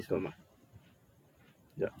Toma,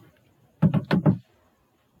 ya.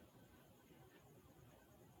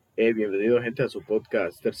 Bienvenido gente a su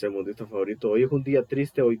podcast tercermundista favorito. Hoy es un día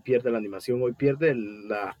triste, hoy pierde la animación, hoy pierde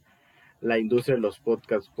la industria de los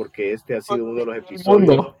podcasts porque este ha sido uno de los El episodios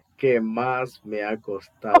mundo. que más me ha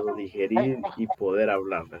costado digerir y poder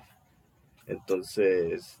hablarles.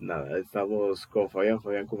 Entonces, nada, estamos con Fabián.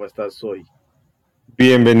 Fabián, ¿cómo estás hoy?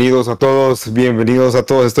 Bienvenidos a todos, bienvenidos a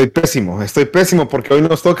todos. Estoy pésimo porque hoy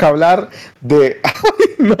nos toca hablar de,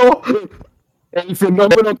 ¡ay, no! El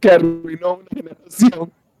fenómeno que arruinó una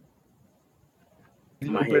generación.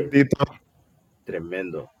 Dios Maje, bendito.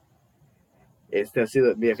 tremendo. Este ha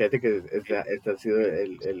sido, mira, fíjate que este ha sido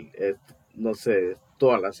no sé,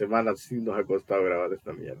 todas las semanas sí nos ha costado grabar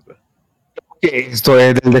esta mierda. Que esto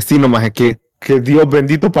es del destino, maje. Que Dios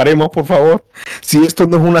bendito paremos, por favor. Si esto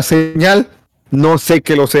no es una señal, no sé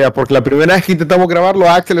que lo sea, porque la primera vez que intentamos grabarlo,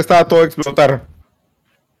 Axel estaba todo a explotar.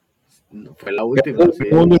 No fue la última, sí.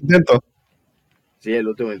 Segundo intento. Sí, el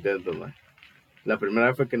último intento, man. La primera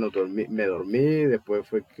vez fue que me dormí, después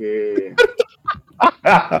fue que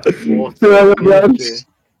vos Se te va a hablar. dormiste.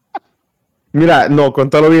 Mira, no,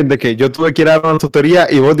 contalo bien de que yo tuve que ir a dar una tutoría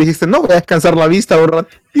y vos dijiste, no, voy a descansar la vista un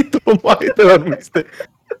ratito, y te dormiste.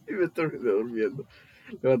 Y me estoy durmiendo,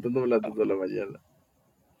 levantándome a las 2 de la mañana.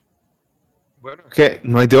 Bueno, que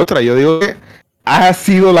no hay de otra. Yo digo que ha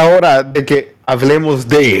sido la hora de que hablemos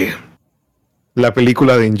de la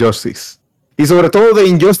película de Injustice. Y sobre todo de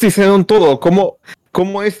Injustice en un todo. Como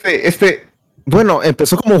bueno,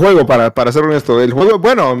 empezó como juego, para ser honesto. El juego,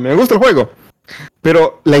 bueno, me gusta el juego.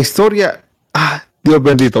 Pero la historia, Dios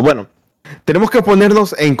bendito. Bueno, tenemos que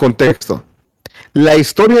ponernos en contexto. La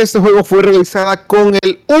historia de este juego fue realizada con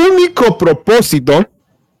el único propósito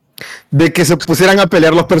de que se pusieran a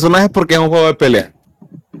pelear los personajes porque es un juego de pelea.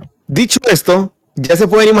 Dicho esto, ya se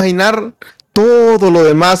pueden imaginar todo lo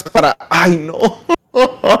demás para... ¡Ay, no!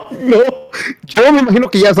 No. Yo me imagino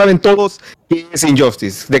que ya saben todos qué es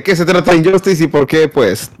Injustice, de qué se trata Injustice y por qué,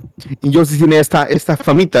 pues, Injustice tiene esta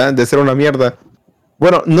famita de ser una mierda.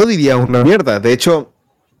 Bueno, no diría una mierda, de hecho,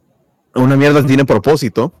 una mierda tiene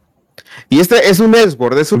propósito. Y este es un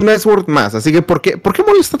network más, así que ¿por qué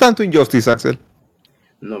molesta tanto Injustice, Axel?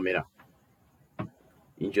 No, mira,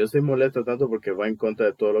 Injustice molesta tanto porque va en contra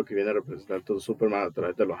de todo lo que viene representando Superman a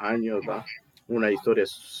través de los años, ¿va? Una historia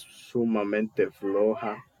sumamente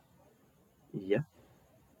floja y ya.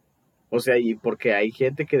 O sea, y porque hay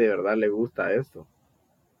gente que de verdad le gusta esto. O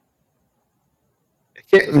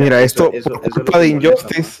sea, Mira, esto por eso es lo culpa que de molesta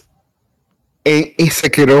más. Injustice y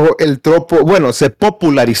se creó el tropo, bueno, se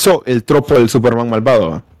popularizó el tropo del Superman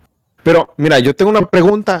malvado. ¿Va? Pero mira, yo tengo una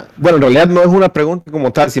pregunta, bueno, en realidad no es una pregunta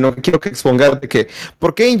como tal, sino que quiero que expongas de que,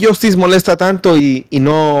 ¿por qué Injustice molesta tanto y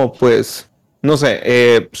no, pues, no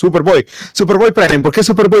sé, Superboy Prime, ¿por qué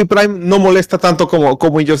Superboy Prime no molesta tanto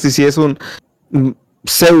como Injustice si es un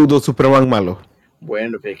pseudo Superman malo?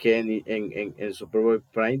 Bueno, es que en Superboy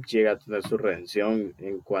Prime llega a tener su redención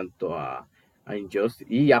en cuanto a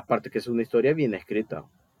Injustice. Y aparte que es una historia bien escrita.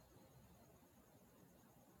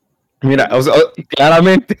 Mira, En, o sea,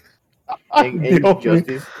 claramente, en Dios mío.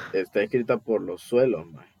 Injustice está escrita por los suelos,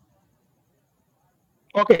 man.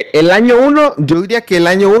 Ok, el año uno, yo diría que el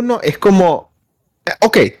año uno es como,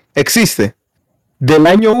 ok, existe. Del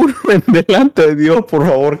año uno en delante, Dios, por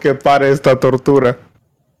favor, que pare esta tortura.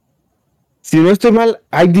 Si no estoy mal,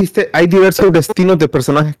 hay diversos destinos de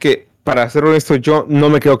personajes que, para ser honesto, yo no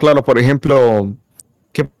me quedo claro. Por ejemplo,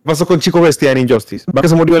 ¿qué pasó con Chico Bestia en Injustice? ¿Va que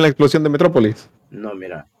se murió en la explosión de Metrópolis? No,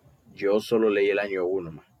 mira, yo solo leí el año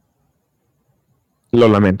uno, man. Lo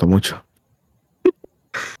lamento mucho.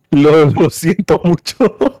 Lo siento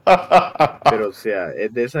mucho. Pero o sea,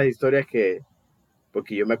 es de esas historias que,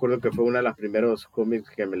 porque yo me acuerdo que fue uno de los primeros cómics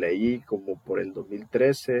que me leí como por el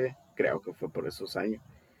 2013, creo que fue por esos años.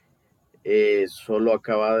 Solo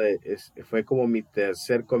fue como mi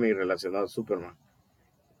tercer cómic relacionado a Superman.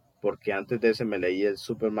 Porque antes de ese me leí el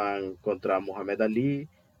Superman contra Muhammad Ali,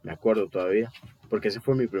 me acuerdo todavía, porque ese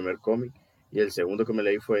fue mi primer cómic. Y el segundo que me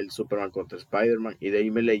leí fue el Superman contra Spider-Man, y de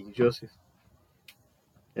ahí me leí Justice.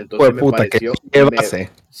 Entonces Pues me puta, que pareció,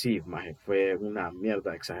 base. sí, maje, fue una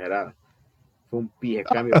mierda exagerada. Fue un pije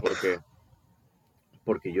cambio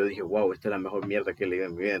porque yo dije, wow, esta es la mejor mierda que he leído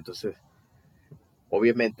en mi vida. Entonces,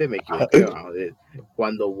 obviamente me equivoqué.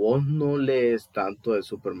 Cuando vos no lees tanto de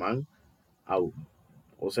Superman,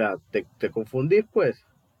 o sea, te confundís, pues.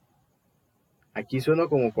 Aquí suena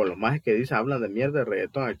como con los majes que dicen, hablan de mierda de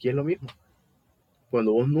reggaetón. Aquí es lo mismo.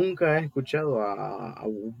 Cuando vos nunca has escuchado a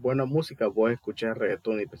buena música, vos escuchás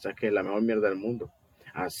reggaetón y pensás que es la mejor mierda del mundo.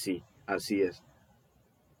 Así es.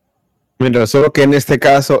 Mira, solo que en este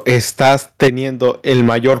caso estás teniendo el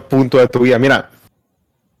mayor punto de tu vida. Mira,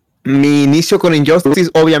 mi inicio con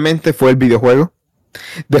Injustice obviamente fue el videojuego.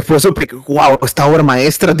 Después supe que, wow, esta obra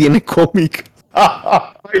maestra tiene cómic.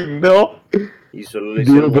 Ay, no. Y solo lo Dios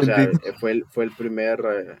hicieron, o sea, bendito. fue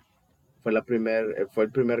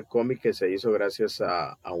el primer cómic que se hizo gracias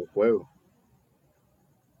a un juego.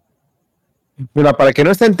 Mira, para que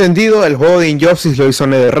no esté entendido, el juego de Injustice lo hizo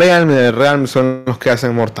NetherRealm. NetherRealm son los que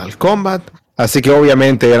hacen Mortal Kombat. Así que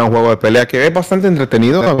obviamente era un juego de pelea que es bastante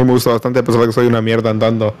entretenido. A mí me gusta bastante, a pesar de que soy una mierda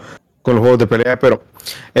andando con los juegos de pelea. Pero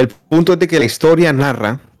el punto es de que la historia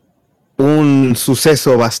narra un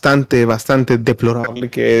suceso bastante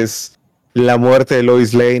deplorable, que es la muerte de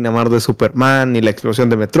Lois Lane a mano de Superman y la explosión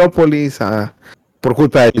de Metrópolis por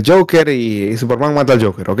culpa del Joker, y Superman mata al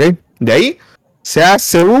Joker, ¿ok? De ahí se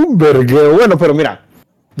hace un vergueo. Bueno, pero mira,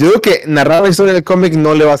 yo creo que narrar la historia del cómic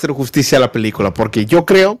no le va a hacer justicia a la película, porque yo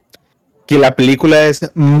creo que la película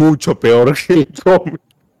es mucho peor que el cómic.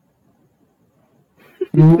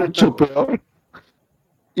 Mucho peor.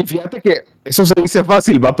 Y fíjate que eso se dice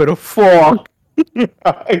fácil, va, pero fuck.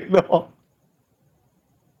 Ay, no.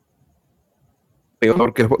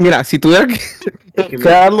 Peor que mira, si tuviera que Es que mira,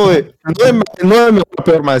 crearlo no de mejor a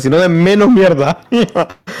peor más, sino de menos mierda.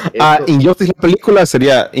 esto Injustice la película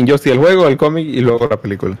sería Injustice el juego, el cómic y luego la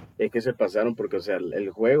película. es que se pasaron porque, o sea,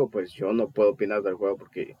 el juego, pues yo no puedo opinar del juego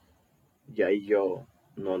porque ya ahí yo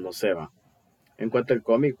no sé, va. En cuanto al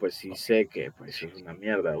cómic, pues sí sé que pues es una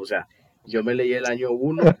mierda. O sea, yo me leí el año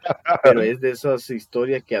uno, pero es de esas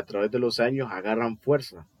historias que a través de los años agarran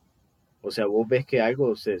fuerza. O sea, vos ves que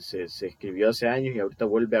algo se escribió hace años y ahorita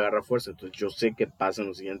vuelve a agarrar fuerza. Entonces yo sé qué pasa en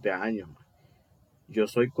los siguientes años. Man. Yo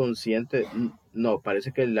soy consciente, no,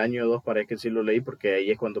 parece que el año 2 parece que sí lo leí porque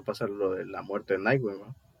ahí es cuando pasa lo de la muerte de Nightwing,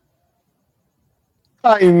 ¿no?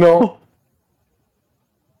 Ay, no.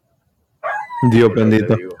 Dios Pero te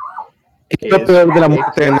bendito. digo ¿Qué es que lo peor de la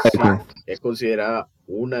muerte de sí, Nightwing? es considerada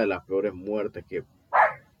una de las peores muertes que...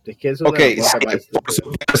 Es que es una Ok, de las muertes más sí,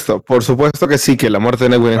 estúpidas. por supuesto que sí, que la muerte de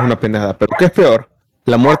Nightwing es una pendejada, pero ¿qué es peor?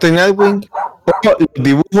 ¿La muerte de Nightwing o los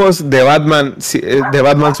dibujos de Batman, de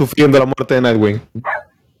Batman sufriendo la muerte de Nightwing?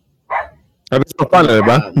 ¿Has visto los No, paneles,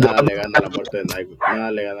 va? nada le gana a la muerte de Nightwing.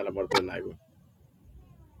 Nada le gana a la muerte de Nightwing.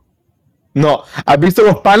 No, ¿has visto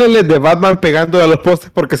los paneles de Batman pegando a los postes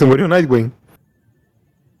porque se murió Nightwing?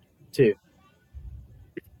 Sí,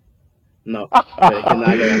 no, pero es que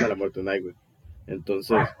nada le gana a la muerte de Nightwing.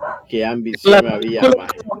 Entonces, ¿qué La ambición había, película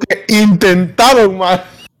maje? como que intentaron, man.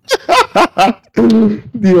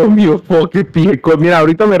 Dios mío, qué pico. Mira,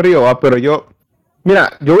 ahorita me río, ¿va? Pero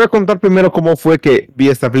mira, yo voy a contar primero cómo fue que vi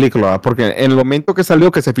esta película, ¿va? Porque en el momento que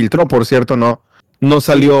salió, que se filtró, por cierto, no Sí,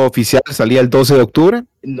 salió oficial, salía el 12 de octubre.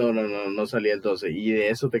 no salía el 12. Y de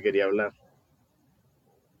eso te quería hablar.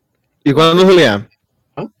 ¿Y La cuándo pel salía?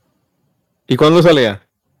 ¿Ah? ¿Y cuándo salía?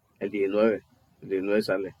 El 19. El 19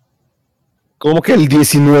 sale. ¿Cómo que el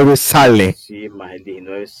 19 sale? Sí, más el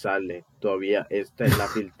 19 sale. Todavía esta es la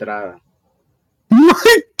filtrada.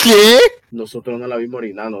 ¿Qué? Nosotros no la vimos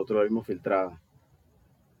original, nosotros la vimos filtrada.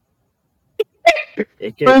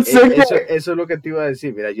 Es que Pensé que... eso es lo que te iba a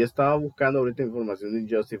decir. Mira, yo estaba buscando ahorita información de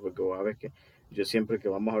Injustice porque vos sabes que yo siempre que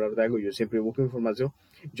vamos a hablar de algo, yo siempre busco información.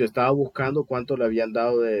 Yo estaba buscando cuánto le habían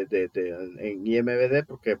dado en IMBD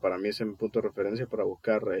porque para mí ese es mi punto de referencia para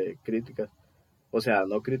buscar críticas. O sea,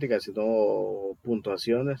 no críticas, sino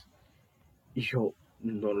puntuaciones. Y yo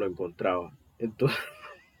no lo encontraba. Entonces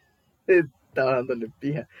estaba dándole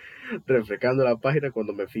pija, refrescando la página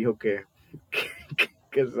cuando me fijo que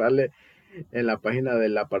sale en la página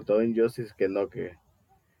del apartado de Injustice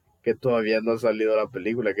que todavía no ha salido la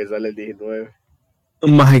película, que sale el 19.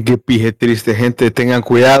 Más que pije triste, gente. Tengan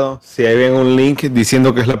cuidado. Si hay ven un link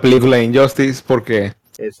diciendo que es la película de Injustice, porque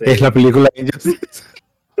Ese es la es. película de Injustice.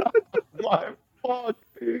 My fuck.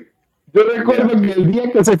 Yo recuerdo Mira, que el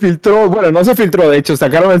día que se filtró, bueno, no se filtró, de hecho,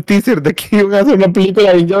 sacaron el teaser de que iban a hacer una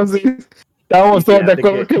película de Injustice. y Estábamos todos de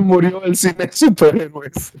acuerdo que murió el cine de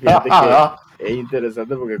superhéroes. fíjate que es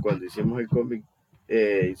interesante porque cuando hicimos el cómic,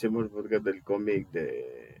 hicimos el podcast del cómic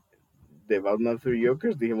de Batman Three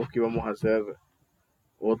Jokers, dijimos que íbamos a hacer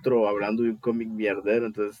otro hablando de un cómic mierdero,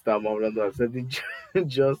 entonces estábamos hablando de hacer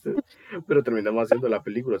Injustice, pero terminamos haciendo la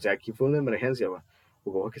película, o sea, aquí fue una emergencia, va,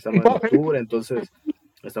 porque es que estamos en octubre, entonces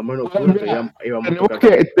estamos en octubre, entonces Mira, íbamos a tenemos tocar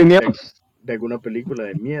que, de alguna película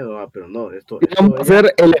de miedo, pero no, íbamos esto a ya,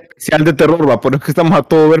 hacer el especial de terror, va, por eso que estamos a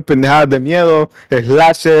todo ver pendejadas de miedo,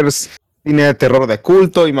 slashers, cine de terror de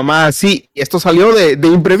culto y mamá así. Y esto salió de sí,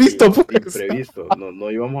 imprevisto, pues. imprevisto,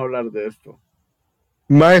 no íbamos a hablar de esto,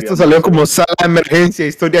 Ma, esto esto íbamos a salió hacer, como sala de emergencia,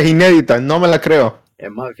 historias inéditas, no me la creo.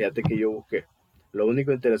 es más, fíjate que yo busqué, Lo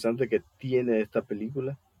único interesante que tiene esta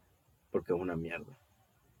película, porque es una mierda,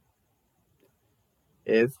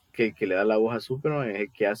 es que el que le da la voz a Superman es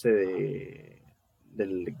el que hace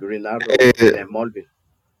del Green Arrow en Eh, Smallville.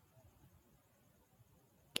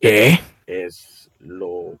 ¿Qué?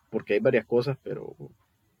 Porque hay varias cosas, pero,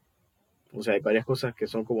 o sea, hay varias cosas que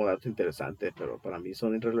son como datos interesantes, pero para mí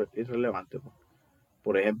son irrelevantes. ¿No?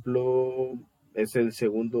 Por ejemplo, es el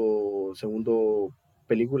segundo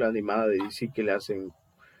película animada de DC que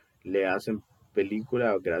le hacen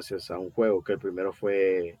película gracias a un juego, que el primero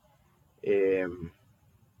fue, eh,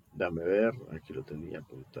 dame ver, aquí lo tenía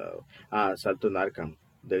apuntado. Salto en Arkham,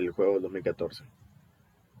 del juego 2014.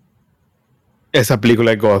 Esa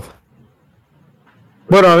película es God. Pues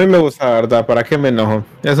Bueno, a sí. mí me gusta, la verdad. ¿Para qué me enojo?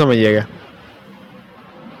 Eso me llega.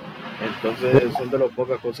 Entonces son de las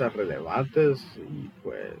pocas cosas relevantes y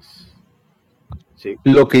pues sí.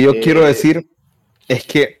 Lo que yo quiero Eh, decir es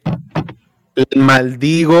que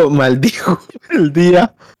maldigo el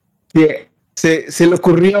día que se le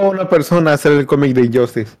ocurrió a una persona hacer el cómic de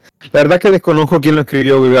Injustice. La verdad que desconozco quién lo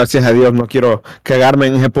escribió, gracias a Dios, no quiero cagarme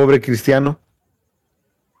en ese pobre cristiano.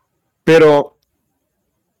 Pero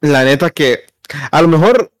la neta que a lo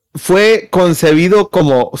mejor fue concebido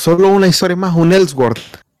como solo una historia más, un Elseworld.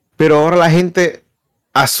 Pero ahora la gente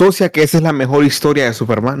asocia que esa es la mejor historia de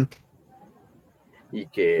Superman. y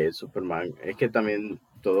que Superman, es que también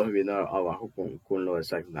todos vienen abajo con lo de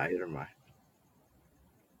Zack Snyder, más.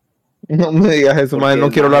 No me digas eso, madre, Porque no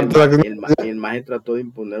el quiero maje, hablar el de maje, la... el maje, el maje trató de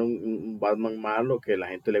imponer un Batman malo que a la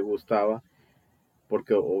gente le gustaba,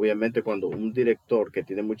 porque obviamente cuando un director que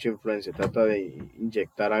tiene mucha influencia trata de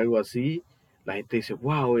inyectar algo así, la gente dice,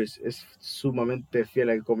 wow, es sumamente fiel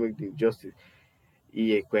al cómic de Injustice.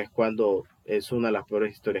 Y es cuando es una de las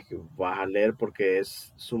peores historias que vas a leer porque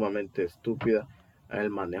es sumamente estúpida el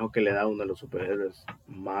manejo que le da a uno de los superhéroes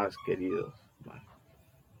más queridos. Man.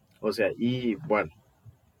 O sea, y bueno,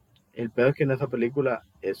 el peor es que en esta película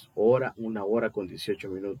es una hora con 18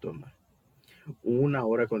 minutos, man. Una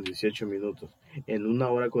hora con 18 minutos. En una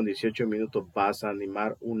hora con 18 minutos vas a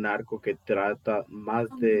animar un arco que trae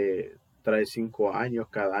 5 años,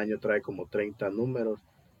 cada año trae como 30 números,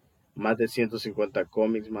 más de 150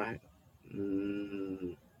 cómics, más,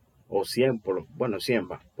 mm, o 100, bueno, 100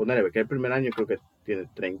 va. Ponerle que el primer año creo que tiene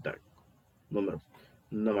 30 números,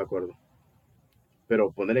 no me acuerdo.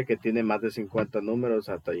 Pero ponerle que tiene más de 50 números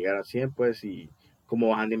hasta llegar a 100 pues, y cómo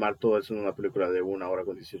vas a animar todo eso en una película de una hora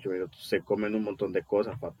con 18 minutos. Se comen un montón de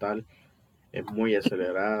cosas fatal, es muy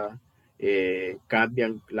acelerada.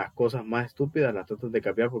 Cambian las cosas más estúpidas, las tratan de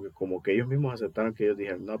cambiar porque como que ellos mismos aceptaron que ellos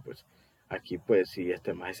dijeron, no, pues aquí pues si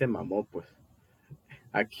este más se mamó, pues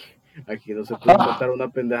aquí, aquí no se puede inventar una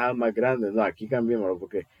pendejada más grande, no, aquí cambiémoslo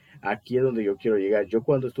porque aquí es donde yo quiero llegar. Yo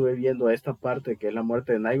cuando estuve viendo esta parte que es la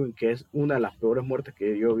muerte de Nightwing, que es una de las peores muertes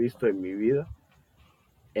que yo he visto en mi vida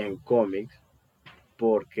en cómics,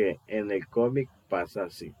 porque en el cómic pasa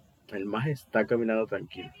así, el más está caminando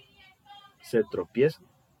tranquilo, se tropieza,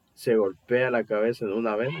 se golpea la cabeza en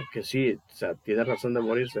una vena, que sí, o sea, tiene razón de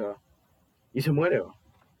morirse, va, y se muere, va.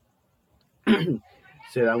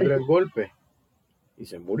 Se da un gran golpe y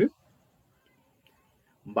se murió.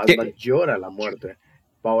 Batman ¿Qué? llora la muerte.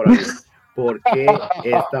 Ahora bien, ¿por qué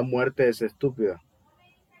esta muerte es estúpida?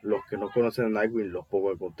 Los que no conocen a Nightwing los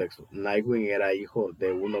pongo en contexto. Nightwing era hijo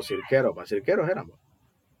de unos cirqueros, más cirqueros éramos.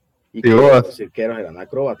 Y que los Dios. cirqueros eran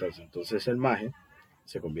acróbatas. Entonces el maje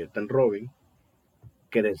se convierte en Robin,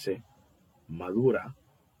 crece, madura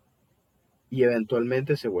y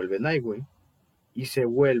eventualmente se vuelve Nightwing y se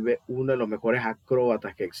vuelve uno de los mejores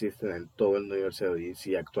acróbatas que existen en todo el universo de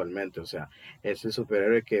DC actualmente. O sea, es el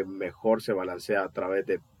superhéroe que mejor se balancea a través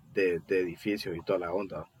de edificios y toda la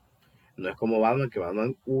onda. No es como Batman, que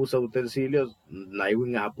Batman usa utensilios,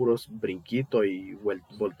 Nightwing a puros brinquitos y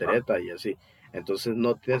volteretas y así. Entonces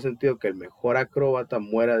no tiene sentido que el mejor acróbata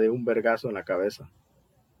muera de un vergazo en la cabeza.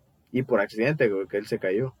 Y por accidente, que él se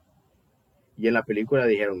cayó. Y en la película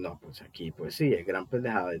dijeron, no, pues aquí, pues sí, es gran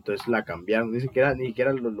pendejada. Entonces la cambiaron, ni siquiera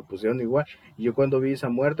lo pusieron igual. Y yo cuando vi esa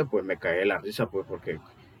muerte, pues me caí de la risa, pues porque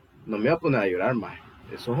no me iba a poner a llorar más.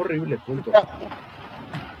 Eso es horrible, punto.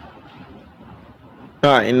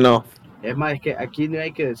 Ay, no. Es más, es que aquí no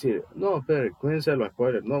hay que decir, no, pero cuídense de los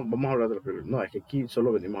spoilers, no, vamos a hablar de la película. No, es que aquí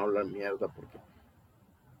solo venimos a hablar mierda porque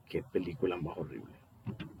qué película más horrible.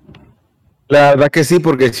 La verdad que sí,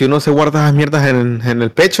 porque si uno se guarda las mierdas en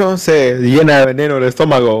el pecho, se llena de veneno el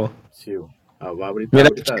estómago. Sí, ahorita, Mira,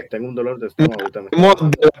 ahorita tengo un dolor de mira, estómago, ahorita me está hablemos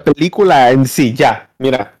bajando. de la película en sí, ya.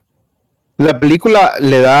 Mira, la película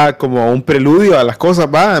le da como un preludio a las cosas,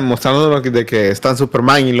 va, mostrándonos de que están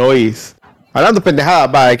Superman y Lois. Hablando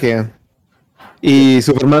pendejadas, va, de que Que, y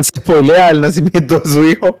Superman se spoilea el nacimiento de su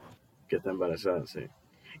hijo. que está embarazada, sí.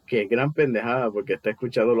 Qué gran pendejada, porque está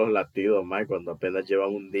escuchando los latidos, más cuando apenas lleva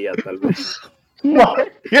un día, tal vez.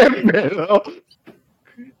 ¡Qué pedo!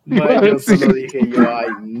 Iba Más a yo solo decir, dije yo, ay,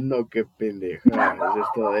 no, qué pendejada. Es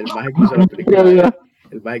esto, el maje que hizo la película,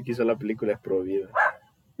 el maje que hizo la película es pro vida.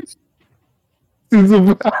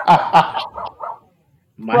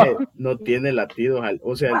 Maje no tiene latidos,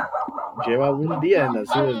 o sea, lleva un día de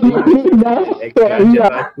nacido el niño. El can ya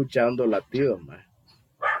está escuchando latidos, maje.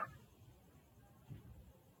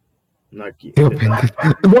 No, aquí, Qué pendejo.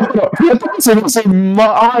 No, pero fíjate que se me hace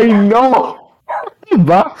 ¡ay, no!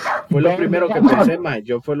 Va, fue lo va, primero que va. pensé, maje.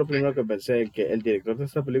 Yo fue lo primero que pensé, que el director de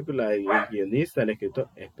esta película, el guionista, el escritor,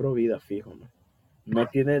 es pro vida fijo, maje. No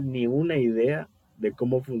tiene ni una idea de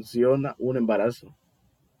cómo funciona un embarazo.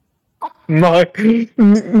 No,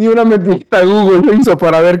 ni una metida a Google lo hizo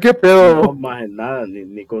para ver qué No, pedo. más nada,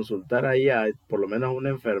 ni consultar ahí a por lo menos a una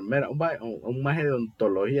enfermera, un maje de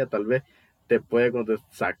odontología tal vez te puede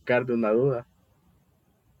sacar de una duda.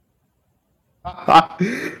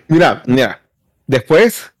 Mira.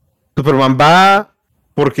 Después, Superman va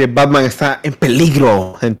porque Batman está en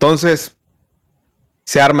peligro. Entonces,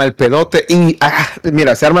 se arma el pedote y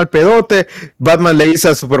mira, se arma el pedote. Batman le dice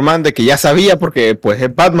a Superman de que ya sabía porque pues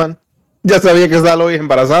es Batman, ya sabía que está Lois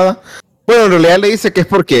embarazada. Bueno, en realidad le dice que es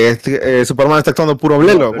porque Superman está actuando puro No,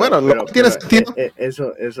 blelo. Bueno, lo que tiene sentido.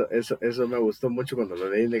 eso me gustó mucho cuando lo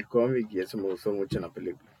leí en el cómic y eso me gustó mucho en la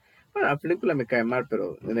película. Bueno, la película me cae mal,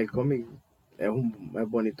 pero en el cómic es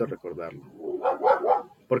bonito recordarlo.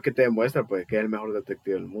 Porque te demuestra pues que es el mejor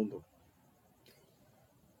detective del mundo.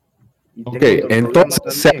 Y Ok, tengo otro problema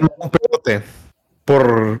entonces se también. arma un pedote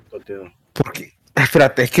por Continúo. porque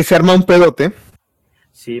espérate, es que se arma un pedote.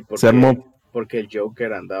 Sí, Se armó porque el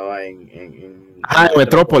Joker andaba en en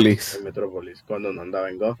Metrópolis. Metrópolis, cuando no andaba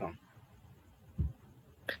en Gotham.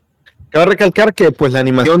 Cabe recalcar que pues la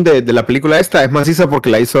animación de la película esta es maciza porque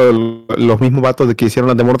la hizo los mismos vatos de que hicieron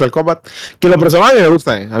las de Mortal Kombat. Que lo personal a mí me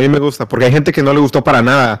gusta, a mí me gusta, porque hay gente que no le gustó para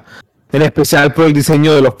nada. En especial por el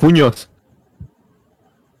diseño de los puños,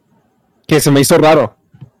 que se me hizo raro.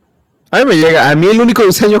 A mí me llega, a mí el único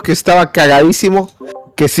diseño que estaba cagadísimo,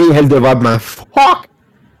 que sí es el de Batman. ¡Fuck!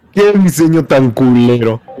 ¡Qué diseño tan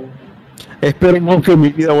culero! Espero nunca en mi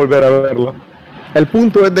vida volver a verlo. El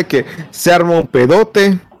punto es de que se arma un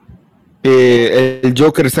pedote. El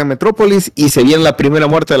Joker está en Metrópolis y se viene la primera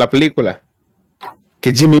muerte de la película, que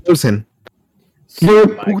es Jimmy Olsen. Sí, ¡Qué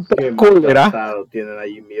Mike, puta qué cólera! maltratado tienen a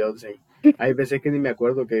Jimmy Olsen. Hay veces que ni me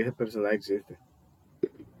acuerdo que ese personaje existe.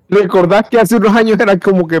 ¿Recordás que hace unos años era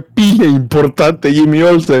como que pille importante Jimmy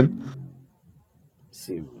Olsen?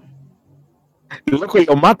 Sí, Loco, y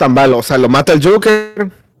lo matan, ¿vale? O sea, lo mata el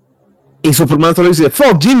Joker y Superman solo dice,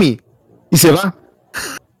 ¡fuck, Jimmy! Y se va.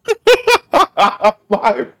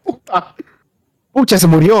 ¡Madre puta! ¡Pucha, se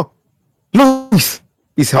murió! ¡Luis!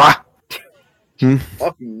 Y se va. ay,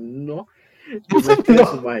 no, yo me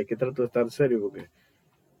estreso, No. Mike, que trato de estar serio porque,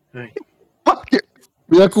 ay,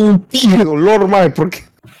 Me da como un tigre de dolor, madre, porque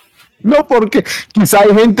no, porque quizá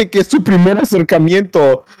hay gente que es su primer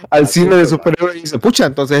acercamiento al a cine de Superman. superhéroes y dice, pucha,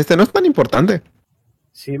 entonces este no es tan importante.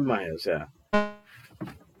 Sí, Mike, o sea,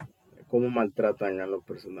 cómo maltratan a los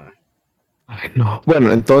personajes. Ay, no.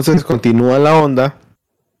 Bueno, entonces continúa la onda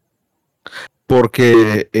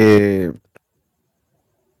porque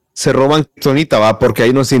se roban kriptonita, va, porque hay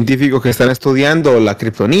unos científicos que están estudiando la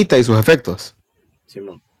kriptonita y sus efectos.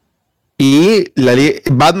 Simón, Y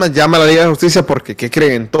Batman llama a la Liga de Justicia porque, ¿qué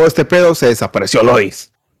creen? Todo este pedo se desapareció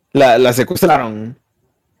Lois. La secuestraron.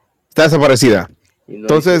 Está desaparecida. y no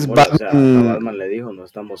Entonces disimula, o sea, hasta Batman, Batman le dijo, no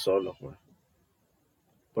estamos solos, pues.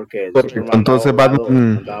 Porque el correcto, Superman entonces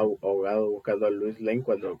Batman andaba ahogado buscando a Luis Lane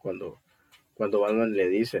cuando Batman le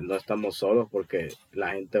dice, no estamos solos porque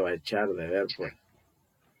la gente va a echar de ver, pues,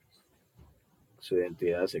 su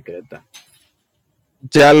identidad secreta.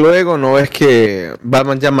 ya luego no es que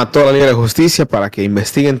Batman llama a toda la Liga de Justicia para que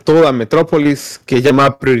investiguen toda Metrópolis, que es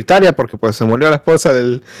llamada prioritaria porque pues se murió la esposa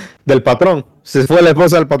del patrón, se fue la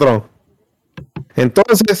esposa del patrón.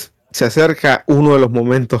 Entonces se acerca uno de los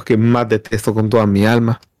momentos que más detesto con toda mi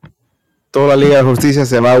alma. Toda la Liga de Justicia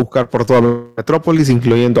se va a buscar por toda Metrópolis,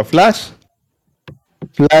 incluyendo a Flash.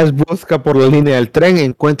 Flash busca por la línea del tren,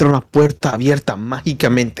 encuentra una puerta abierta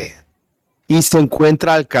mágicamente. Y se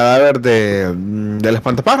encuentra el cadáver del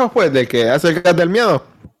espantapájaros, pues, del que hace el gas del miedo.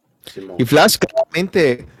 Simón. Y Flash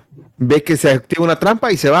claramente ve que se activa una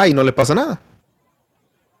trampa y se va y no le pasa nada.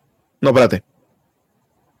 No, espérate.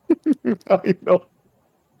 Ay, no.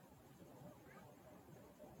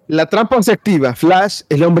 La trampa se activa. Flash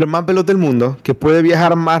es el hombre más veloz del mundo, que puede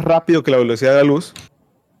viajar más rápido que la velocidad de la luz.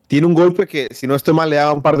 tiene un golpe que, si no estoy mal, le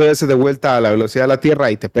da un par de veces de vuelta a la velocidad de la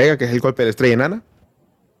Tierra y te pega, que es el golpe de la estrella enana.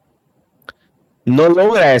 No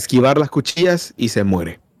logra esquivar las cuchillas y se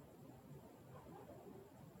muere.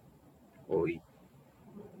 Uy,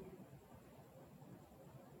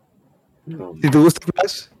 no, Si te gusta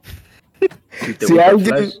Flash, si te si gusta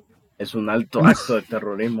alguien... Flash, es un alto acto de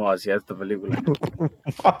terrorismo hacia esta película.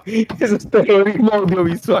 Eso es terrorismo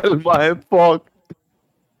audiovisual, my fuck.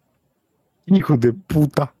 Hijo de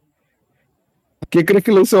puta. ¿Qué crees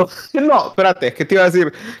que lo hizo? No, espérate, es que te iba a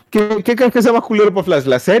decir, ¿qué crees que sea más culero por Flash?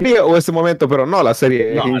 ¿La serie o ese momento? Pero no, la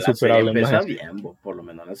serie es No, la serie insuperable, empieza maje. bien, por lo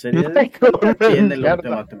menos la serie Maje, se como una entretiene la mierda.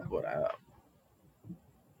 última temporada.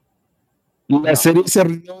 La No, serie se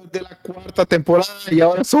arruinó de la cuarta temporada y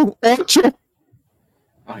ahora son 8.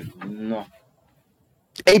 ay, no.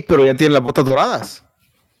 Ey, pero ya tienen las botas doradas.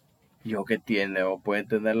 Yo que tiene, o pueden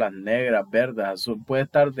tener las negras, verdes, azul, puede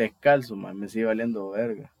estar descalzo, más me sigue valiendo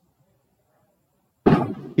verga.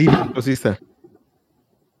 Y pusiste.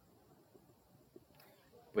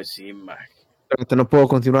 Pues sí, más. Espérate, no puedo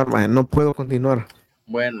continuar, maje, no puedo continuar.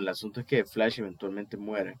 Bueno, el asunto es que Flash eventualmente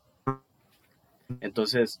muere.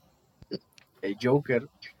 Entonces, el Joker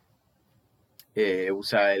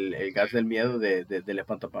usa el gas del miedo del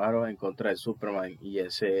espantapájaros en contra de Superman y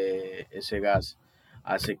ese gas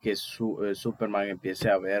hace que Superman empiece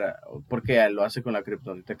a ver, porque lo hace con la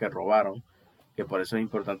kriptonita que robaron, que por eso es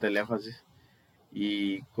importante el énfasis,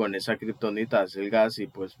 y con esa kriptonita hace el gas y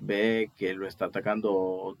pues ve que lo está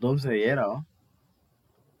atacando Doomsday era, ¿no?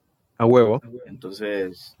 A huevo.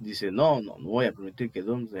 Entonces dice, no voy a permitir que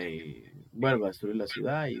Doomsday vuelva a destruir la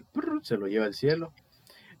ciudad y se lo lleva al cielo.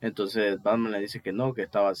 Entonces Batman le dice que no, que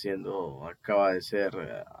acaba de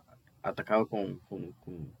ser atacado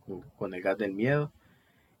con el gas del miedo.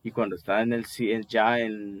 Y cuando está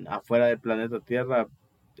afuera del planeta Tierra,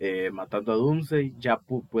 matando a Doomsday, ya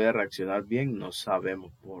puede reaccionar bien, no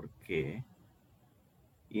sabemos por qué.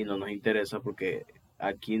 Y no nos interesa porque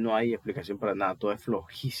aquí no hay explicación para nada, todo es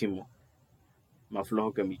flojísimo, más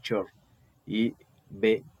flojo que Michor. Y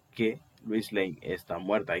ve que Luis Lane está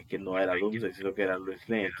muerta y que no era Doomsday, sino que era Luis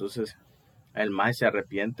Lane. Entonces el más se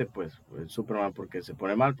arrepiente, pues, Superman, porque se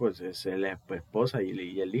pone mal, pues es la esposa y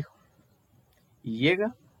el hijo. Y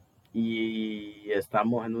llega y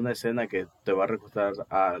estamos en una escena que te va a recordar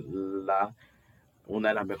a una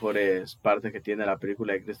de las mejores partes que tiene la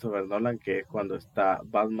película de Christopher Nolan, que es cuando está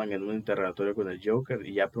Batman en un interrogatorio con el Joker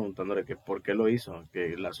y ya preguntándole que por qué lo hizo,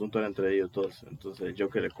 que el asunto era entre ellos dos. Entonces el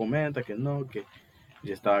Joker le comenta que no, que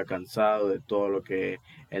ya estaba cansado de todo lo que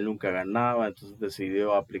él nunca ganaba, entonces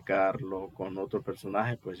decidió aplicarlo con otro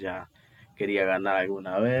personaje, pues ya quería ganar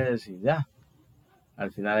alguna vez y ya.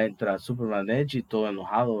 Al final entra Superman Edge y todo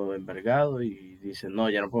enojado, envergado y dice, no,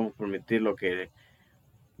 ya no podemos permitir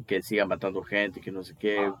que siga matando gente, que no sé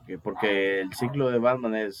qué, porque el ciclo de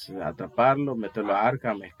Batman es atraparlo, meterlo a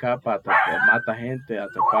Arkham, escapa, mata gente,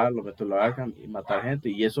 atraparlo, meterlo a Arkham y matar gente,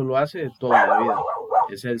 y eso lo hace toda la vida.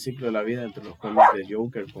 Ese es el ciclo de la vida entre los cómics de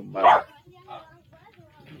Joker con Batman.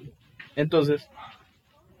 Entonces,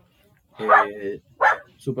 eh,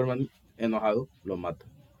 Superman enojado lo mata.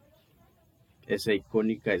 Esa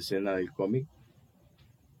icónica escena del cómic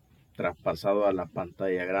traspasado a la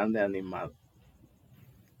pantalla grande animado.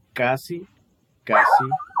 Casi, casi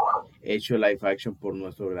hecho live action por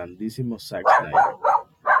nuestro grandísimo Zack Snyder.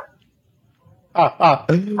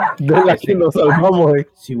 De la que Este, nos salvamos, eh.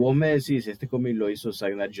 si vos me decís, este cómic lo hizo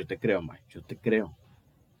Zack Snyder, yo te creo, Mike, yo te creo.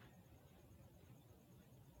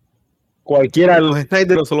 Cualquiera de los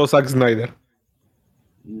Snyder o solo Zack Snyder.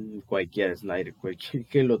 Cualquier Snyder, cualquier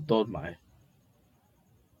que los dos, Mike.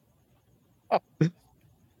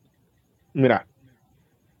 Mira,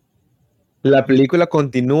 la película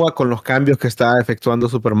continúa con los cambios que está efectuando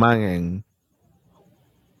Superman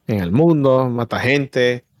en el mundo, mata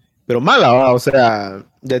gente, pero mala, ¿va? O sea,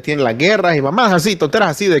 ya tiene las guerras y mamás así, tonteras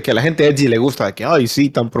así de que a la gente edgy le gusta, de que, ay, sí,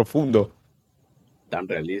 tan profundo. Tan Y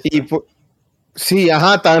realista. pues, sí,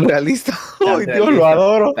 ajá, tan realista. Tan Ay, Dios, lo realista.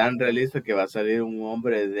 adoro. Tan realista que va a salir un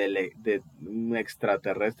hombre de un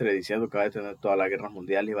extraterrestre diciendo que va a detener toda la guerra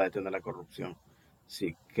mundial y va a detener la corrupción.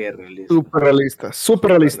 Sí, qué realista. Súper realista,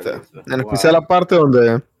 súper Súper realista. realista. En especial la Wow. parte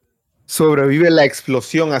donde sobrevive la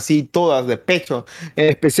explosión así, todas de pecho. En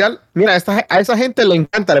especial, mira, a esa gente le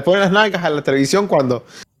encanta, le ponen las nalgas a la televisión cuando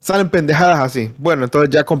salen pendejadas así. Bueno, entonces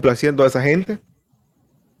ya complaciendo a esa gente.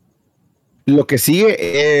 Lo que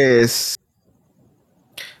sigue es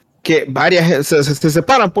que varias se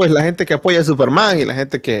separan, pues, la gente que apoya a Superman y la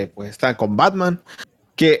gente que pues está con Batman.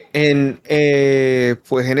 Que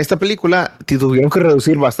pues en esta película tuvieron que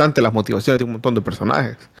reducir bastante las motivaciones de un montón de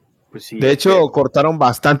personajes. Pues sí, De es hecho, que cortaron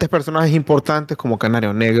bastantes personajes importantes como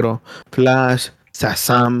Canario Negro, Flash,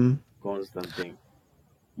 Shazam. Constantine.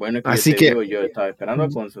 Bueno, es que yo Así te que, digo, yo estaba esperando a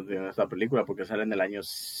Constantine en esta película porque sale en el año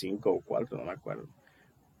 5 o 4, no me acuerdo.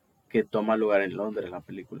 Que toma lugar en Londres la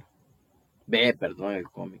película. Ve, perdón, el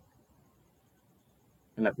cómic.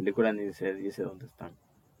 En la película ni se dice dónde están.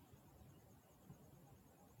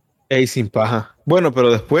 ey, sin paja. Bueno, pero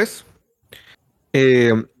después,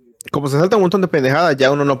 eh, como se salta un montón de pendejadas,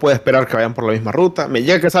 ya uno no puede esperar que vayan por la misma ruta. Me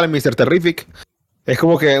llega que sale Mr. Terrific. Es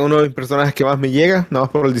como que uno de mis personajes que más me llega, nada más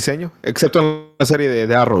por el diseño. Excepto en la serie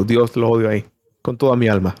de Arrow. Dios, lo odio ahí. Con toda mi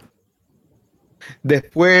alma.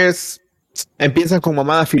 Después empiezan con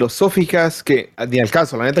mamadas filosóficas que ni al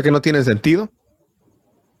caso, la neta que no tienen sentido.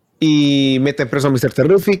 Y meten preso a Mr.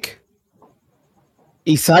 Terrific.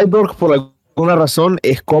 Y Cyborg, por alguna razón,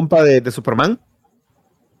 es compa de Superman.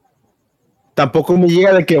 Tampoco me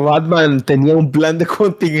llega de que Batman tenía un plan de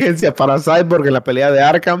contingencia para Cyborg en la pelea de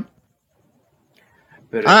Arkham.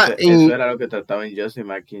 Pero Ah, eso y era lo que trataba en Justice.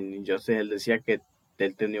 En Justice él decía que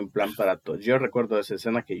él tenía un plan para todo. Yo recuerdo esa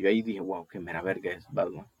escena que yo ahí dije, wow, qué mera verga es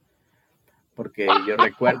Batman. Porque yo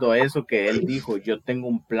recuerdo eso que él dijo, yo tengo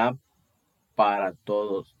un plan para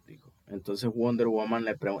todos, dijo. Entonces Wonder Woman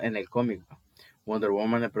le pregunta, en el cómic, ¿no? Wonder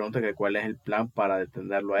Woman le pregunta que cuál es el plan para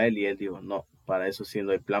detenerlo a él y él dijo, no, para eso sí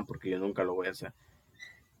no hay plan porque yo nunca lo voy a hacer.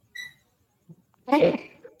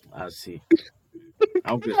 Así.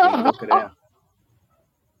 Aunque usted no lo crea,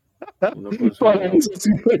 uno con su para ego. eso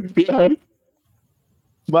sí fue el plan.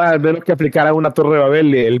 Bueno, al menos que aplicara una Torre de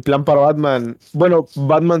Babel, el plan para Batman. Bueno,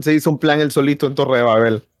 Batman se hizo un plan él solito en Torre de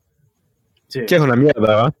Babel, Sí, que es una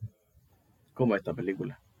mierda, ¿va? como esta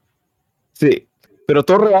película. Sí. Pero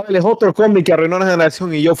Torre de Babel es otro cómic que arruinó una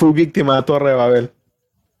generación y yo fui víctima de Torre de Babel.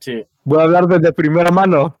 Sí, Voy a hablar desde primera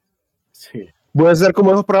mano. sí. Voy a hacer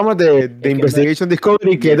como esos programas de Es que no es, Investigation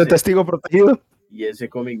Discovery y que es de ese, testigo protegido. y ese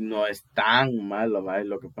cómic no es tan malo, ¿vale?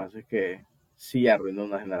 Lo que pasa es que sí arruinó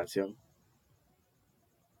una generación.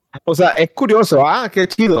 O sea, es curioso, qué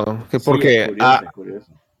chido, que Sí, es porque, curioso, es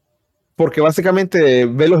curioso. porque básicamente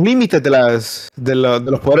ve los límites de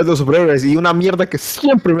los poderes de los superhéroes y una mierda que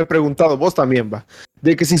siempre me he preguntado, vos también va,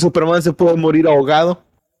 de que si Superman se puede morir ahogado,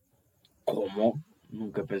 ¿Cómo?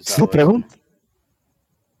 Nunca he se lo pensado eso, man. pregunto.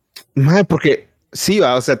 Mae, porque sí,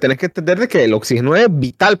 va, o sea, tenés que entender de que el oxígeno es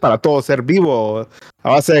vital para todo ser vivo a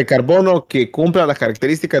base de carbono que cumpla las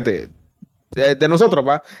características de nosotros,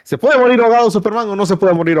 va. ¿Se puede morir ahogado Superman o no se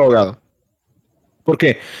puede morir ahogado?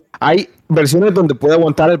 Porque hay versiones donde puede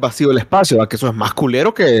aguantar el vacío del espacio, ¿va? Que eso es más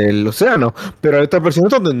culero que el océano. Pero hay otras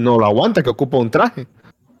versiones donde no lo aguanta, que ocupa un traje.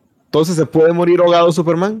 Entonces, ¿se puede morir ahogado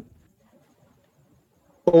Superman?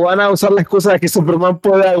 ¿O van a usar la excusa de que Superman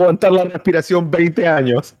puede aguantar la respiración 20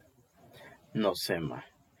 años? No sé, más.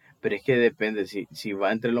 Pero es que depende, si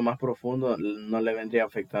va entre lo más profundo, no le vendría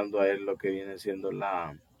afectando a él lo que viene siendo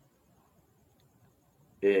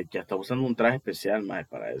que hasta usando un traje especial, más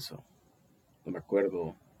para eso. No me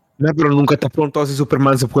acuerdo. No, pero nunca te has preguntado si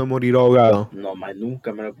Superman se puede morir ahogado. No, más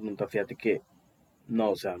nunca me lo pregunto. Fíjate que,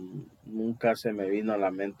 no, o sea, nunca se me vino a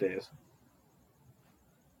la mente eso.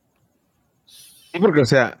 Sí, porque, o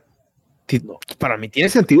sea, No, para mí tiene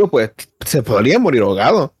sentido, pues, se podría morir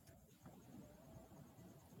ahogado.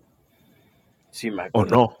 sí me ¿O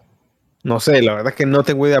acuerdo. no? No sé, la verdad es que no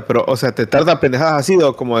tengo idea, pero, o sea, te tarda pendejadas así,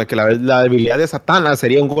 o como de que la debilidad de Satana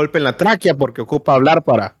sería un golpe en la tráquea porque ocupa hablar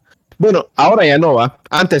para. Bueno, ahora ya no va.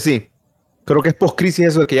 Antes sí. Creo que es post-crisis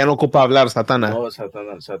eso de que ya no ocupa hablar Satana. No,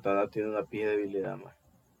 Satanás tiene una pija debilidad, más.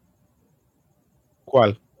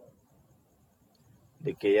 ¿Cuál?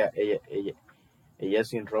 De que ella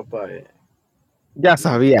sin ropa, Ya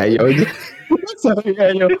sabía no, yo. Ya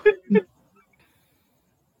sabía yo.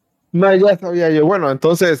 No, ya sabía yo. Bueno,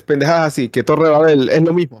 entonces, pendejadas así, que Torre de Babel es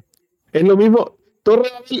lo mismo. Es lo mismo. Torre de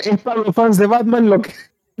Babel es para los fans de Batman lo que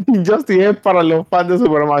Injustice es para los fans de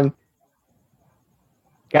Superman.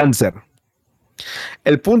 Cáncer.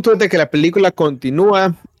 El punto es de que la película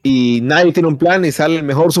continúa y nadie tiene un plan y sale el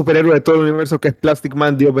mejor superhéroe de todo el universo que es Plastic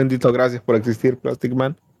Man. Dios bendito, gracias por existir, Plastic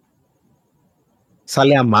Man.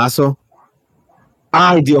 Sale Amazo.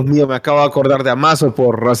 Ay, Dios mío, me acabo de acordar de Amazo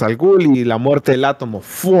por Ra's al Ghul y la muerte del átomo.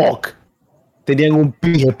 Fuck. Tenían un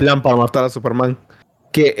pije plan para matar a Superman.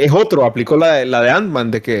 Que es otro, aplicó la de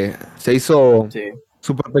Ant-Man, de que se hizo sí,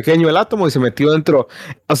 súper pequeño el átomo y se metió dentro.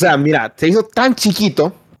 O sea, mira, se hizo tan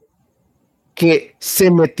chiquito que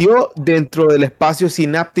se metió dentro del espacio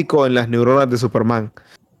sináptico en las neuronas de Superman.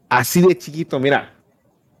 Así de chiquito, mira.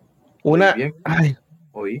 oí Una, bien, ay,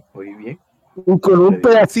 oí bien, con un te digo.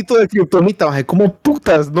 pedacito de kriptonita, baje, ¿cómo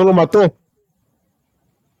putas no lo mató?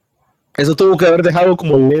 Eso tuvo que haber dejado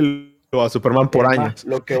como él. a Superman por Es más, años.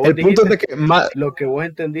 El punto es de que lo que vos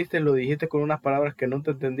entendiste, lo dijiste con unas palabras que no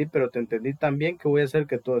te entendí, pero te entendí tan bien que voy a hacer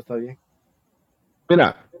que todo está bien.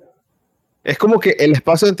 mira, es como que el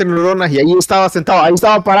espacio entre neuronas y ahí estaba sentado, ahí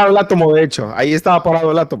estaba parado el átomo, de hecho, ahí estaba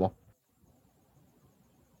parado el átomo.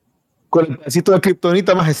 Con el pedacito de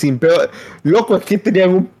kriptonita más sin pedo. Loco, es que tenían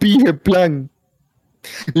un pije plan.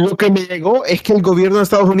 Lo que me llegó es que el gobierno de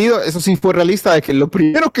Estados Unidos, eso sí fue realista, de que lo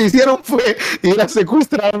primero que hicieron fue ir a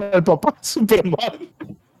secuestrar al papá de Superman.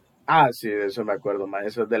 Ah, sí, de eso me acuerdo más.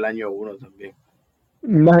 Eso es del año uno también.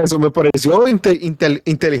 Más eso me pareció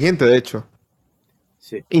inteligente, de hecho.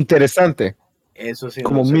 Sí, Interesante, eso sí no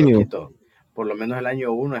como se lo mínimo. quito. Por lo menos el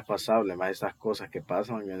año uno es pasable, más esas cosas que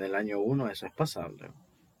pasan en el año uno, eso es pasable.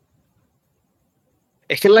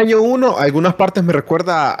 Es que el año uno, algunas partes me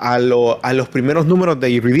recuerda a los primeros números de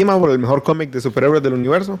Irredeemable, el mejor cómic de superhéroes del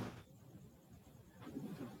universo.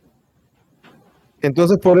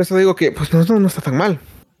 Entonces, por eso digo que pues no está tan mal.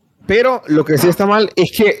 Pero lo que sí está mal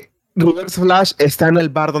es que Reverse Flash está en el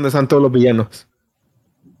bar donde están todos los villanos.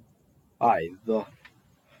 Ay, no.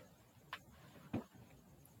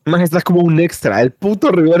 Más está como un extra. El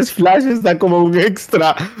puto Reverse Flash está como un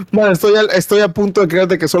extra. Man, estoy a punto de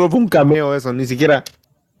creerte que solo fue un cameo eso. Ni siquiera.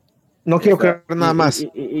 No quiero Está, creer nada más.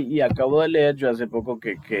 y acabo de leer yo hace poco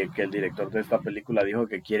que el director de esta película dijo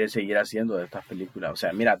que quiere seguir haciendo de estas películas. O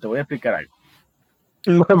sea, mira, te voy a explicar algo.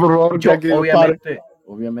 Man, por favor, que Yo aquí pare.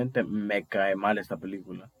 obviamente me cae mal esta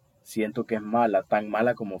película. Siento que es mala, tan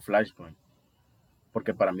mala como Flashpoint.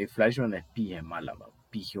 Porque para mí Flashpoint es pije mala,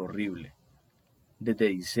 pije horrible. Desde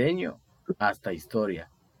diseño hasta historia.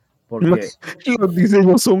 Man, Porque los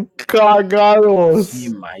diseños son sí, cagados.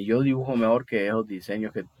 yo dibujo mejor que esos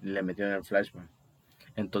diseños que le metieron en el Flashpoint.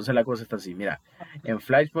 Entonces la cosa está así, mira, en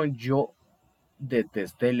Flashpoint yo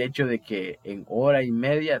detesté el hecho de que en hora y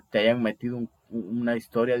media te hayan metido una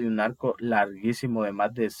historia de un arco larguísimo de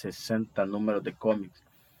más de 60 números de cómics.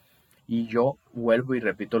 Y yo vuelvo y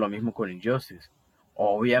repito lo mismo con Injustice.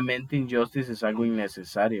 Obviamente Injustice es algo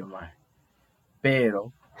innecesario, más.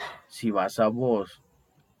 Pero si vas a vos,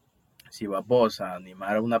 si vas vos a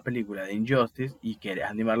animar una película de Injustice y querés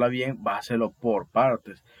animarla bien, vas a hacerlo por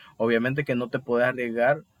partes. Obviamente que no te puedes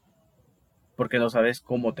arriesgar porque no sabes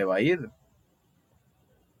cómo te va a ir.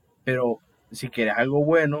 Pero si quieres algo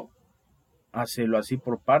bueno, hacerlo así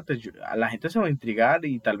por partes. A la gente se va a intrigar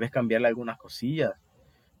y tal vez cambiarle algunas cosillas.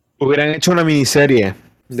 Hubieran hecho una miniserie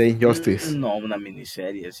de Injustice. No una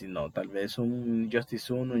miniserie, sino tal vez un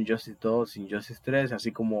Justice 1, un Justice 2, un Justice 3,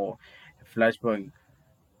 así como Flashpoint.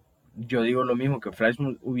 Yo digo lo mismo, que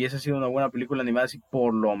Flashpoint hubiese sido una buena película animada si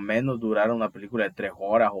por lo menos durara una película de 3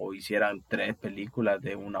 horas o hicieran 3 películas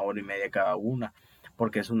de 1 hora y media cada una,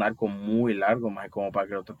 porque es un arco muy largo, más como para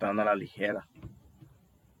que lo trataran a la ligera.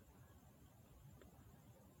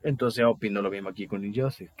 Entonces opino lo mismo aquí con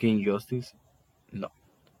Injustice, que Injustice no,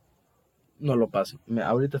 no lo paso.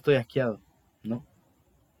 Ahorita estoy asqueado, ¿no?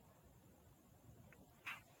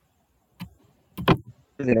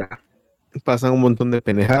 Mira, pasan un montón de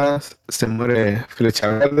pendejadas. Se muere Flecha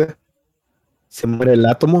Verde. Se muere el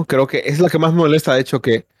átomo. Creo que es la que más me molesta, de hecho,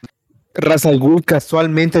 que Ra's al Ghul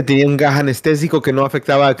casualmente tenía un gas anestésico que no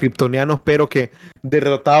afectaba a kryptonianos, pero que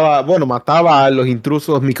derrotaba, bueno, mataba a los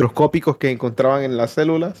intrusos microscópicos que encontraban en las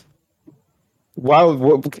células.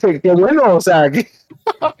 Wow, qué bueno, o sea,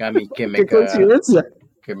 A mí que me qué caga, coincidencia.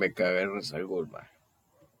 que me caga el Resalgul, man.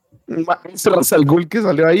 ¿Es Ra's al Ghul que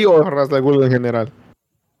salió ahí o Ra's al Ghul en general?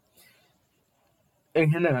 En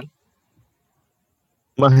general,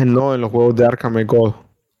 Más no en los juegos de Arkham y God.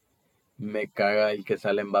 me caga el que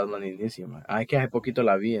sale en Batman Inicio, man. Ah, es que hace poquito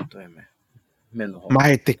la vi, entonces me enojó.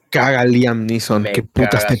 Más te caga Liam Neeson. ¿Qué Me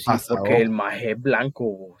putas caga, te sí, pasa, porque vos? el maje es blanco,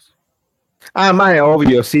 vos. Ah, más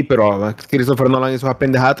obvio, sí, pero Christopher Nolan hizo esa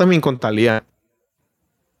pendejada también con Talia.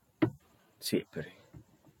 Sí, pero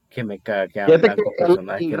que me caga que hagan Fíjate que blancos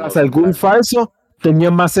personajes el que no Ra's al son Ghul blancos. falso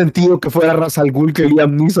tenía más sentido que fuera Ra's al Ghul que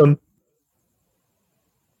Liam Neeson.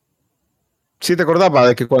 Sí, te acordabas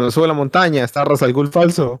de que cuando sube la montaña está Ra's al Ghul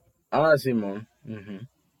falso. Ah, Simón. Ujú.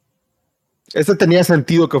 Ese tenía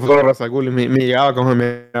sentido que fuera Ra's al Ghul y me llegaba como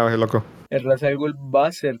me miraba ese loco. El Resalgul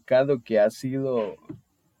más cercano que ha sido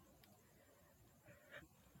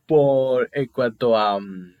en cuanto a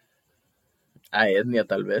etnia,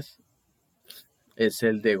 tal vez, es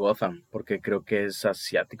el de Gotham, porque creo que es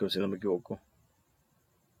asiático, si no me equivoco.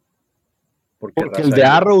 Porque Porque el Ra's de al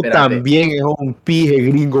Ghul, Arrow también es un pije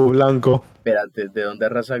gringo blanco. espérate, ¿de dónde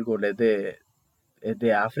es Ra's al Ghul? ¿Es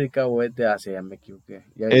de África o es de Asia? Ya me equivoqué.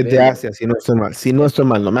 Ya, Es de ve, ya, Asia, si no estoy mal. Si no es, estoy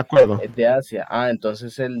mal, no me acuerdo. es de Asia. Ah,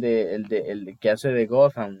 entonces el que hace de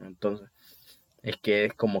Gotham, entonces. Es que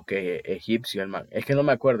es como que egipcio el man. Es que no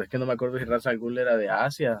me acuerdo si Ra's al Ghul era de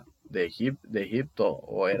Asia, de Egipto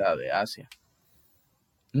o era de Asia.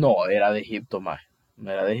 No, era de Egipto más. No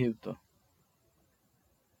era de Egipto.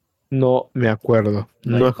 No me acuerdo.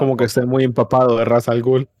 No, No yo es como que esté tampoco. muy empapado de Ra's al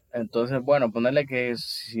Ghul. Entonces, bueno, ponerle que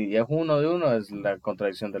si es uno de uno es la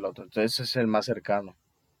contradicción del otro. Entonces ese es el más cercano,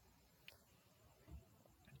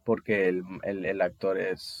 porque el actor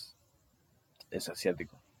es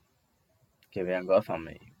asiático. Que vean Gotham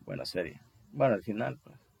y buena serie. Bueno, al final,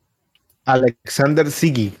 pues. Alexander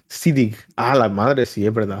Siddig. Ah, la madre, sí,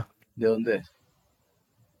 es verdad. ¿De dónde es?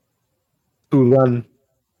 Sudán,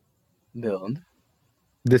 ¿De dónde?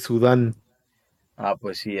 de Sudán. Ah,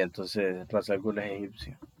 pues sí, entonces Ra's al Ghul es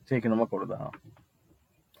egipcio. Sí, que no me acordaba.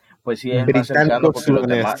 Pues sí, es el más cercano Británico porque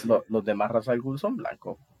sudanés. los demás Ra's al Ghul son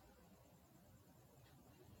blancos.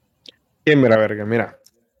 Mira, verga, mira.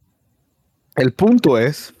 El punto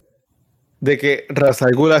es de que Ra's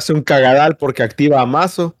al Ghul hace un cagadal porque activa a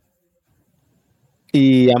Mazo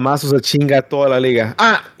y a Mazo se chinga toda la liga.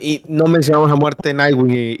 Ah, y no mencionamos la muerte de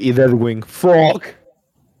Nightwing y Deadwing. Fuck.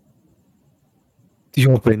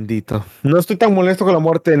 Dios bendito. No estoy tan molesto con la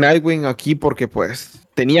muerte de Nightwing aquí porque pues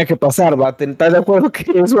tenía que pasar, ¿va? ¿Estás de acuerdo que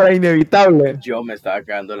eso era inevitable? Yo me estaba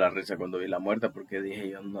cagando la risa cuando vi la muerte porque dije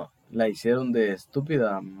yo, no, la hicieron de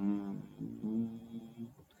estúpida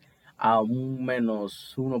a un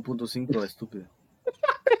menos 1.5 de estúpida.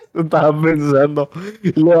 Estaba pensando.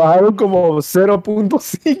 Le bajaron como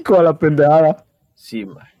 0.5 a la pendejada. Sí,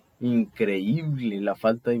 ma, increíble la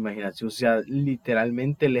falta de imaginación. O sea,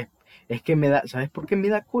 literalmente es que me da, ¿sabes por qué me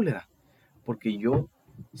da cólera? Porque yo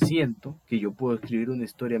siento que yo puedo escribir una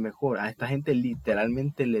historia mejor. A esta gente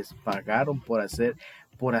literalmente les pagaron por hacer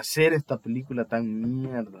esta película tan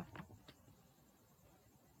mierda.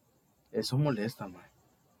 Eso molesta, man.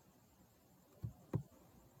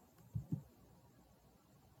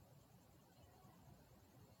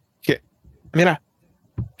 Que, mira,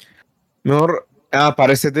 mejor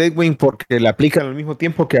aparece Deadwing porque le aplican al mismo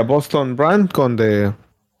tiempo que a Boston Brand con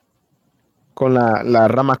la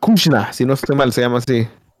Ramakrishna, si no estoy mal, se llama así.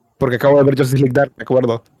 Porque acabo de ver Justice League Dark, me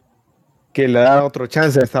acuerdo. Que le da otro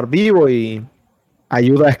chance de estar vivo y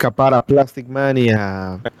ayuda a escapar a Plastic Man y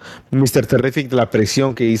a Mr. Terrific de la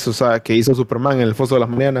prisión que hizo Superman en el Foso de las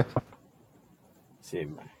Mañanas. Sí,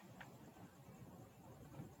 man.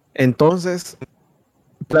 Entonces,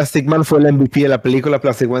 Plastic Man fue el MVP de la película.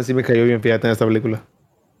 Plastic Man sí me cayó bien, fíjate, en esta película.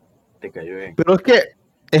 Te cayó bien. Pero es que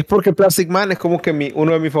es porque Plastic Man es como que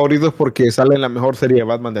uno de mis favoritos porque sale en la mejor serie de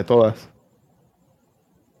Batman de todas.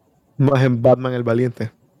 Más en Batman el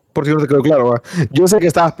Valiente. Por si no te quedó claro, ¿va? Yo sé que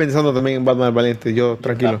estabas pensando también en Batman el Valiente, yo Yo estaba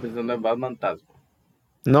tranquilo. pensando en Batman Tasmo.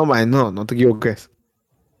 No, man, no, no te equivoques.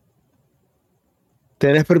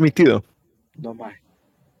 Tenés permitido, No más.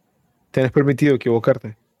 tenés permitido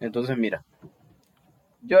equivocarte. Entonces, mira,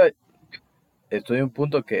 yo estoy en un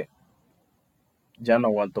punto que ya no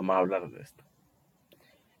aguanto más hablar de esto.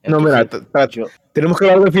 No, mira, Entonces, yo, tenemos que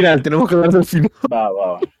hablar del final, tenemos que hablar del final.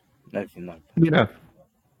 va, al final. Mira,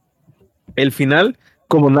 el final,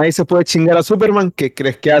 como nadie se puede chingar a Superman, ¿qué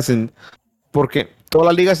crees que hacen? Porque toda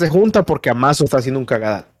la liga se junta porque Amazo está haciendo un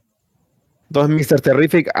cagada. Entonces Mr.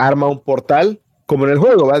 Terrific arma un portal, como en el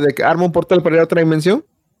juego, ¿va? De que arma un portal para ir a otra dimensión.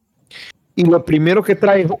 Y lo primero que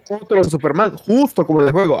trae es otro Superman, justo como en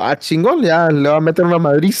el juego. Ah, chingón, ya le va a meter una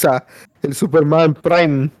madriza el Superman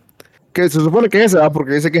Prime. Que se supone que es ese, ¿va?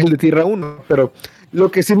 Porque dice que es el de Tierra uno. Pero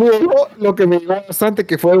lo que sí me llegó, lo que me llegó bastante,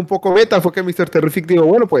 que fue un poco beta, fue que Mr. Terrific dijo,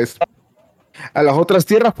 bueno, pues a las otras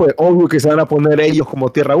tierras, pues obvio que se van a poner ellos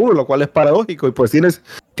como Tierra uno, lo cual es paradójico. Y pues tienes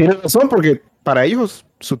razón, porque para ellos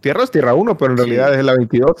su tierra es Tierra uno, pero en realidad Sí, es la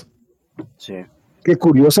 22. sí. Que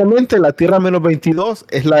curiosamente la Tierra menos 22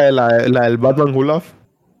 es la del Batman Who Love.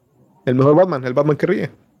 El mejor Batman, el Batman que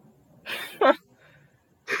ríe.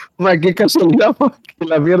 Ma, qué casualidad, ma, que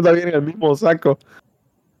la mierda viene en el mismo saco.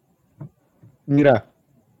 Mira,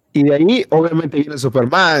 y de ahí obviamente viene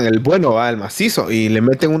Superman, el bueno, va, el macizo, y le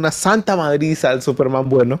meten una santa madriza al Superman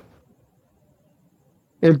bueno.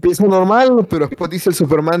 Empieza normal, pero después dice el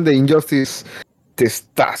Superman de Injustice, te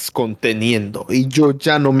estás conteniendo y yo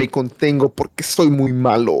ya no me contengo porque soy muy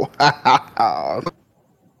malo.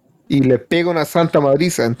 Y le pega una santa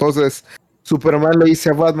madriza. Entonces Superman le dice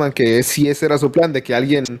a Batman que si ese era su plan, de que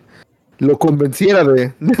alguien lo convenciera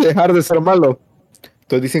de dejar de ser malo.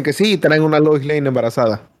 Entonces dicen que sí y traen una Lois Lane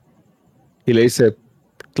embarazada. Y le dice,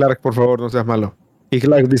 Clark, por favor, no seas malo. Y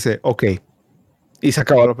Clark dice, ok. Y se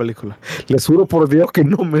acaba la película. Les juro por Dios que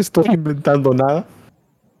no me estoy inventando nada.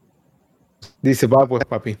 Dice, va pues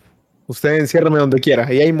papi, usted enciérrame donde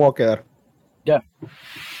quiera y ahí me voy a quedar. Ya,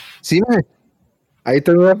 Sí, mae. Ahí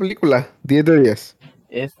tengo la película, 10 de 10.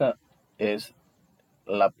 Esta es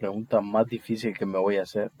la pregunta más difícil que me voy a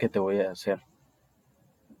hacer, que te voy a hacer.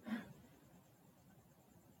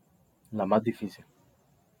 La más difícil.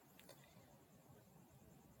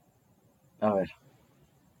 A ver,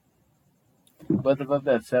 voy a tratar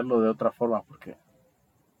de hacerlo de otra forma porque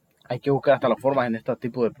hay que buscar hasta las formas en este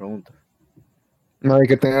tipo de preguntas. No hay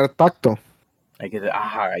que tener tacto. Hay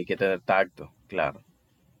que tener tacto, claro.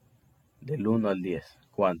 Del 1 al 10,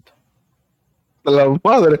 ¿cuánto? La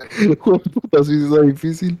madre. Puta, sí está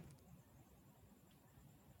difícil.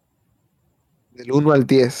 Del 1 al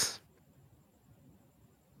 10.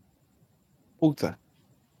 Puta.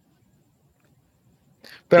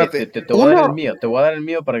 Espérate. Te voy a dar el Uno. mío, te voy a dar el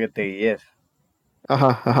mío para que te guíes.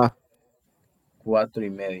 Ajá, ajá. 4,5. 4 y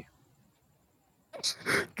medio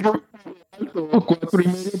para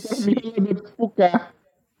mí, Sí, la de puca.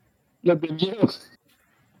 La de miedo.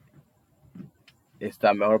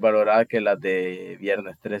 está mejor valorada que las de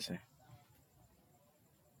Viernes 13.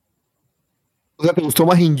 O sea, ¿te gustó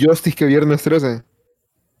más Injustice que Viernes 13?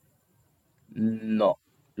 No,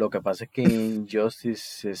 lo que pasa es que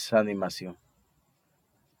Injustice es animación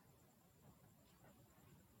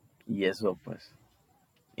y eso pues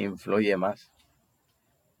influye más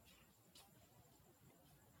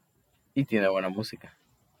y tiene buena música.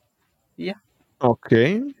 Y ya, Ok.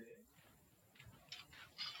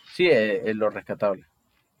 sí, es lo rescatable.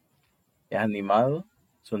 Es animado,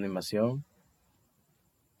 su animación,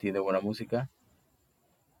 tiene buena música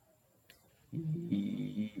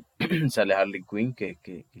y sale Harley Quinn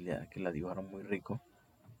que la dibujaron muy rico.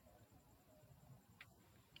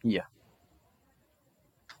 Y ya,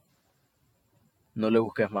 no le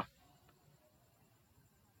busques más.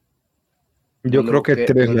 No Yo le creo que busqué,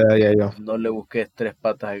 3 le daría yo. no le busques tres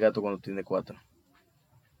patas al gato cuando tiene cuatro.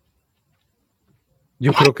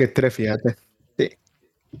 Yo creo que 3, fíjate. Sí.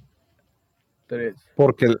 Tres.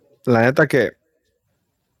 Porque la neta que,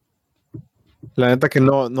 la neta que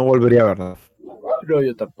no volvería a verla. No,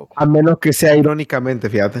 yo tampoco. A menos que sea irónicamente,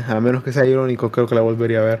 fíjate. A menos que sea irónico, creo que la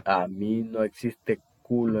volvería a ver. A mí no existe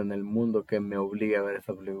culo en el mundo que me obligue a ver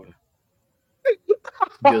esta película.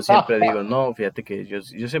 Yo siempre digo, no, fíjate que yo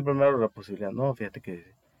siempre me abro la posibilidad, no, fíjate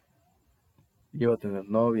que llevo a tener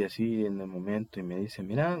novia así en el momento y me dice,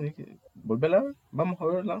 mira, volvela a ver, vamos a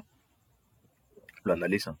verla. Lo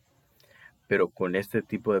analizo. Pero con este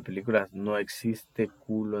tipo de películas no existe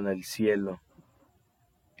culo en el cielo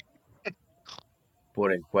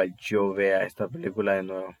por el cual yo vea esta película de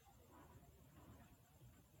nuevo.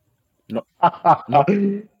 No, no,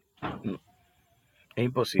 no, es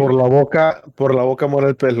imposible. Por la boca muere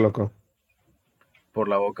el pez, loco. Por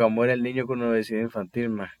la boca muere el niño con obesidad infantil,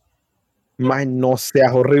 más. Más no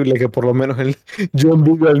seas horrible que por lo menos yo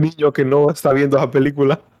envidio al niño que no está viendo esa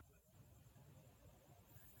película.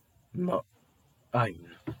 No, ay,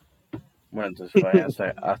 no. Bueno, entonces Fabián,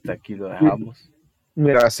 hasta aquí lo dejamos.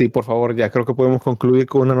 Mira, sí, por favor, ya creo que podemos concluir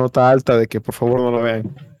con una nota alta de que por favor no lo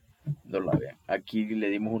vean. No la vean. Aquí le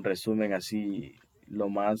dimos un resumen así, lo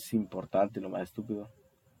más importante, lo más estúpido.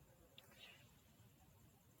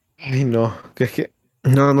 Ay, no, que es que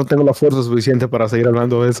no tengo la fuerza suficiente para seguir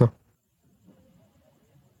hablando de eso.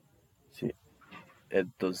 Sí,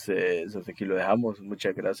 entonces hasta aquí lo dejamos.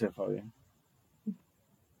 Muchas gracias, Fabián.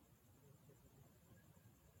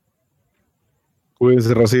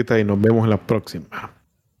 Cuídense, Rosita, y nos vemos en la próxima.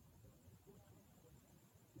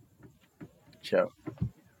 Chao.